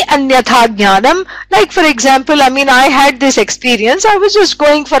baby anyatha jnanam. Like for example, I had this experience. I was just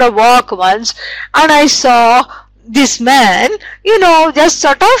going for a walk once and I saw this man, just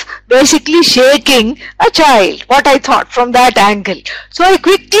sort of basically shaking a child, what I thought from that angle. So I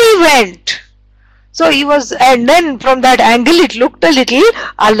quickly went. So he was, and then from that angle it looked a little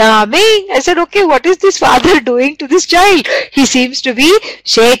alarming. I said, okay, what is this father doing to this child? He seems to be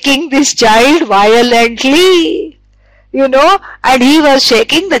shaking this child violently, and he was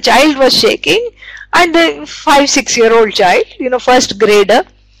shaking, the child was shaking, and the 5-6-year-old child, first grader.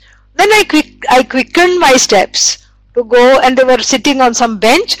 Then I quickened my steps to go, and they were sitting on some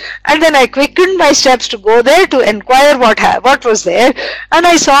bench, and then I quickened my steps to go there to inquire what was there, and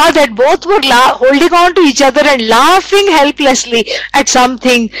I saw that both were holding on to each other and laughing helplessly at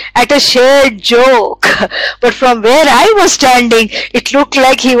something, at a shared joke. But from where I was standing, it looked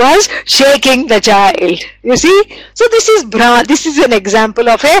like he was shaking the child. You see? So this is an example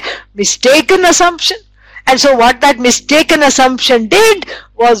of a mistaken assumption. And so what that mistaken assumption did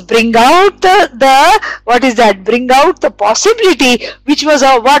was bring out bring out the possibility, which was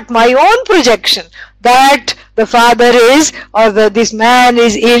my own projection, that the father is, or this man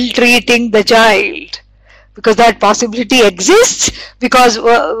is ill-treating the child. Because that possibility exists, because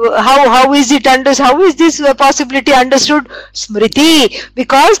how is this possibility understood? Smriti,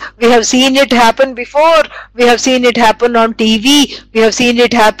 because we have seen it happen before, we have seen it happen on TV, we have seen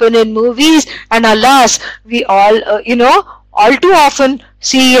it happen in movies, and alas, we all all too often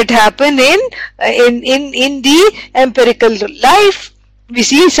see it happen in the empirical life. We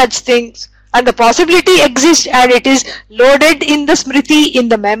see such things, and the possibility exists, and it is loaded in the smriti, in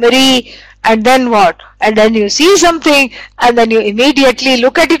the memory. And then what? And then you see something, and then you immediately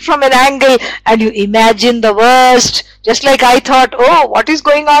look at it from an angle, and you imagine the worst. Just like I thought, oh, what is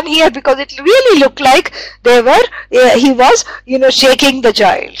going on here? Because it really looked like he was, shaking the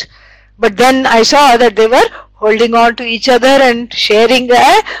child. But then I saw that they were holding on to each other and sharing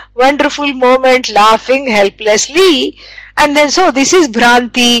a wonderful moment, laughing helplessly. And then so this is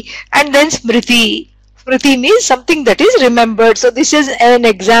Bhranti, and then Smriti. Smriti means something that is remembered. So this is an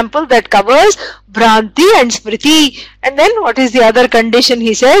example that covers Bhranti and Smriti. And then what is the other condition?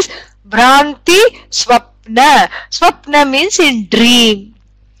 He says Bhranti Swapna. Swapna means in dream.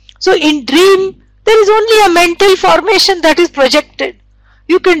 So in dream there is only a mental formation that is projected.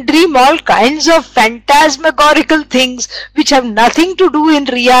 You can dream all kinds of phantasmagorical things which have nothing to do in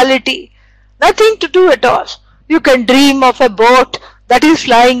reality. Nothing to do at all. You can dream of a boat that is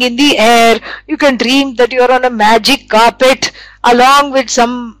flying in the air. You can dream that you are on a magic carpet along with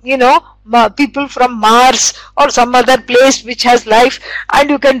some, people from Mars or some other place which has life, and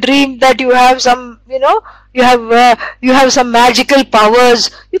you can dream that you have some, you have some magical powers.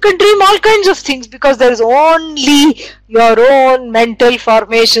 You can dream all kinds of things because there is only your own mental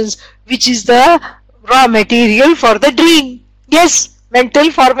formations which is the raw material for the dream. Yes,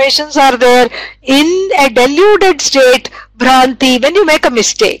 mental formations are there in a deluded state, Bhranti, when you make a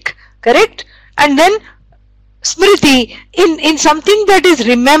mistake, correct? And then Smriti, in something that is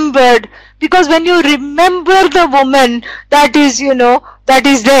remembered, because when you remember the woman that is, that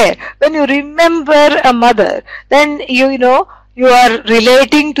is there, when you remember a mother, then you are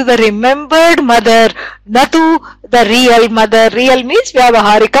relating to the remembered mother, not to the real mother. Real means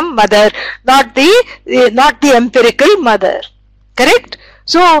Vyavaharikam mother, not the empirical mother. Correct?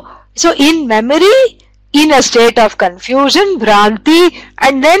 So in memory, in a state of confusion, Bhranti,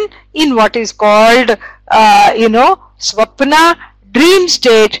 and then in what is called, Swapna, dream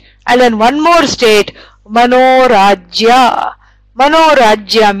state, and then one more state, Manorajya.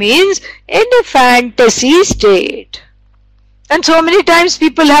 Manorajya means in a fantasy state. And so many times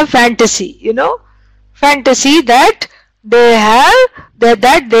people have fantasy, fantasy that they have,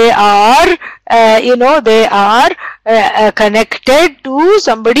 that they are connected to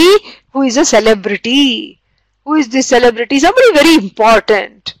somebody who is a celebrity. Who is this celebrity? Somebody very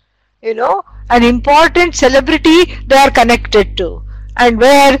important, an important celebrity they are connected to, and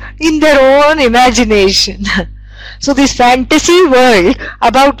where in their own imagination. So this fantasy world,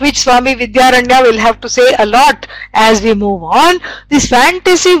 about which Swami Vidyaranya will have to say a lot as we move on, this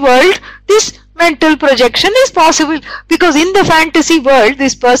fantasy world, this mental projection is possible, because in the fantasy world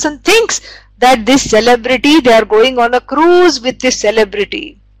this person thinks that this celebrity, they are going on a cruise with this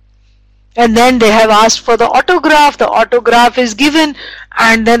celebrity, and then they have asked for the autograph is given,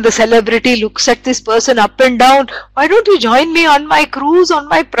 and then the celebrity looks at this person up and down, why don't you join me on my cruise, on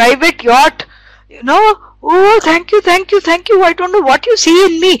my private yacht, oh, thank you, I don't know what you see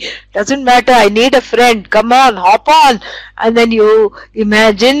in me, doesn't matter, I need a friend, come on, hop on. And then you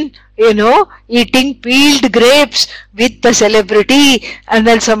imagine eating peeled grapes with the celebrity, and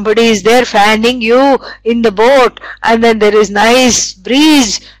then somebody is there fanning you in the boat, and then there is nice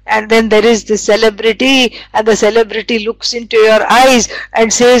breeze, and then there is the celebrity, and the celebrity looks into your eyes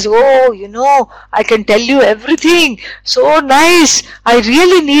and says, oh, I can tell you everything, so nice, I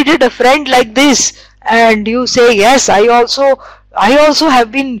really needed a friend like this. And you say, yes, I also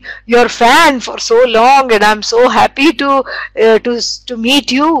have been your fan for so long, and I'm so happy to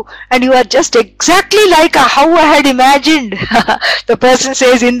meet you, and you are just exactly like how I had imagined. The person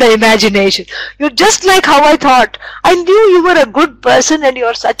says in the imagination, you're just like how I thought. I knew you were a good person, and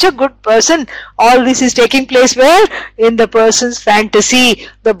you're such a good person. All this is taking place where? In the person's fantasy,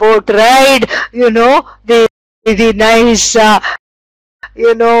 the boat ride, the nice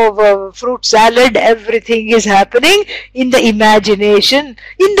fruit salad, everything is happening in the imagination.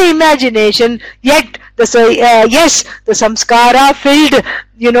 Yet the samskara filled,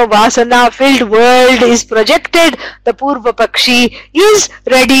 vasana filled world is projected. The Pūrvapakṣa is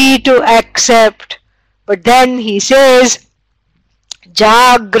ready to accept. But then he says,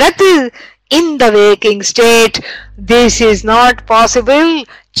 Jagrat, in the waking state, this is not possible.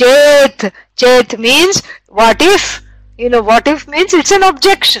 Chet means what if. What if means it's an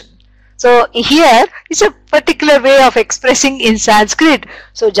objection. So here is a particular way of expressing in Sanskrit.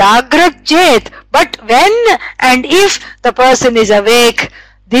 So Jagrat Chet, but when and if the person is awake,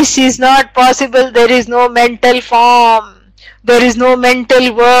 this is not possible. There is no mental form. There is no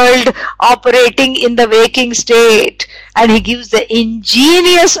mental world operating in the waking state. And he gives the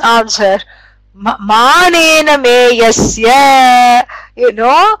ingenious answer. Manena me yasya,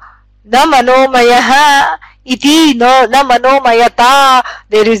 na manomayaha. Iti no na manomayata.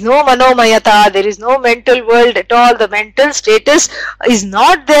 There is no manomayata. There is no mental world at all. The mental status is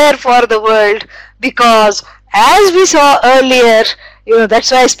not there for the world, because as we saw earlier, that's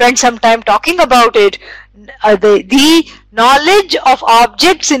why I spent some time talking about it. The knowledge of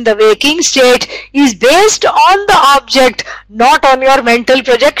objects in the waking state is based on the object, not on your mental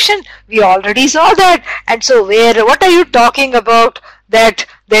projection. We already saw that. And so what are you talking about? That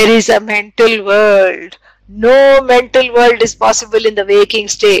there is a mental world. No mental world is possible in the waking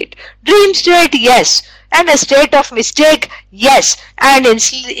state. Dream state, yes. And a state of mistake, yes. And in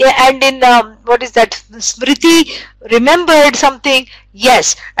what is that? Smriti, remembered something,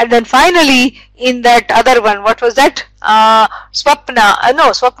 yes. And then finally, in that other one, what was that? Swapna.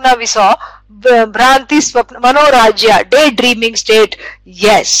 Swapna we saw. Bhranti, Swapna, Manorajya, daydreaming state,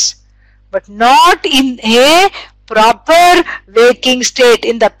 yes. But not in a proper waking state.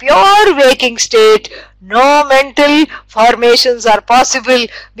 In the pure waking state, no mental formations are possible,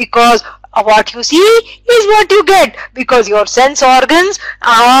 because what you see is what you get, because your sense organs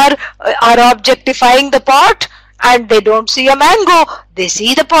are objectifying the pot, and they don't see a mango, they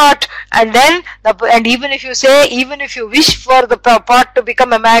see the pot. And then even if you wish for the pot to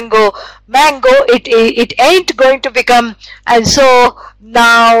become a mango, it ain't going to become. And so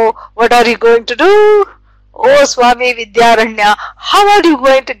now what are you going to do? Oh Swami Vidyaranya, how are you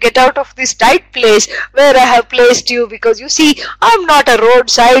going to get out of this tight place where I have placed you? Because you see, I'm not a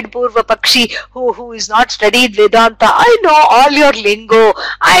roadside Pūrvapakṣa who is not studied Vedanta. I know all your lingo.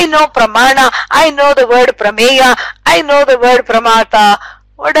 I know Pramana. I know the word Prameya. I know the word Pramata.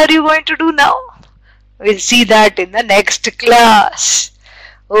 What are you going to do now? We'll see that in the next class.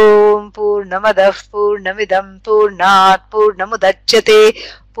 Om Purnamadah Purnamidam Purnat Purnamudachyate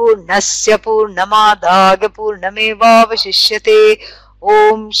Purnasya Purnamadaya Purnamevavashishyate.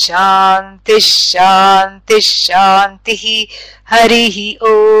 Om Shanti Shanti Shanti. Harihi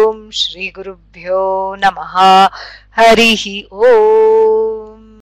Om. Shri Gurubhyo Namaha. Harihi Om.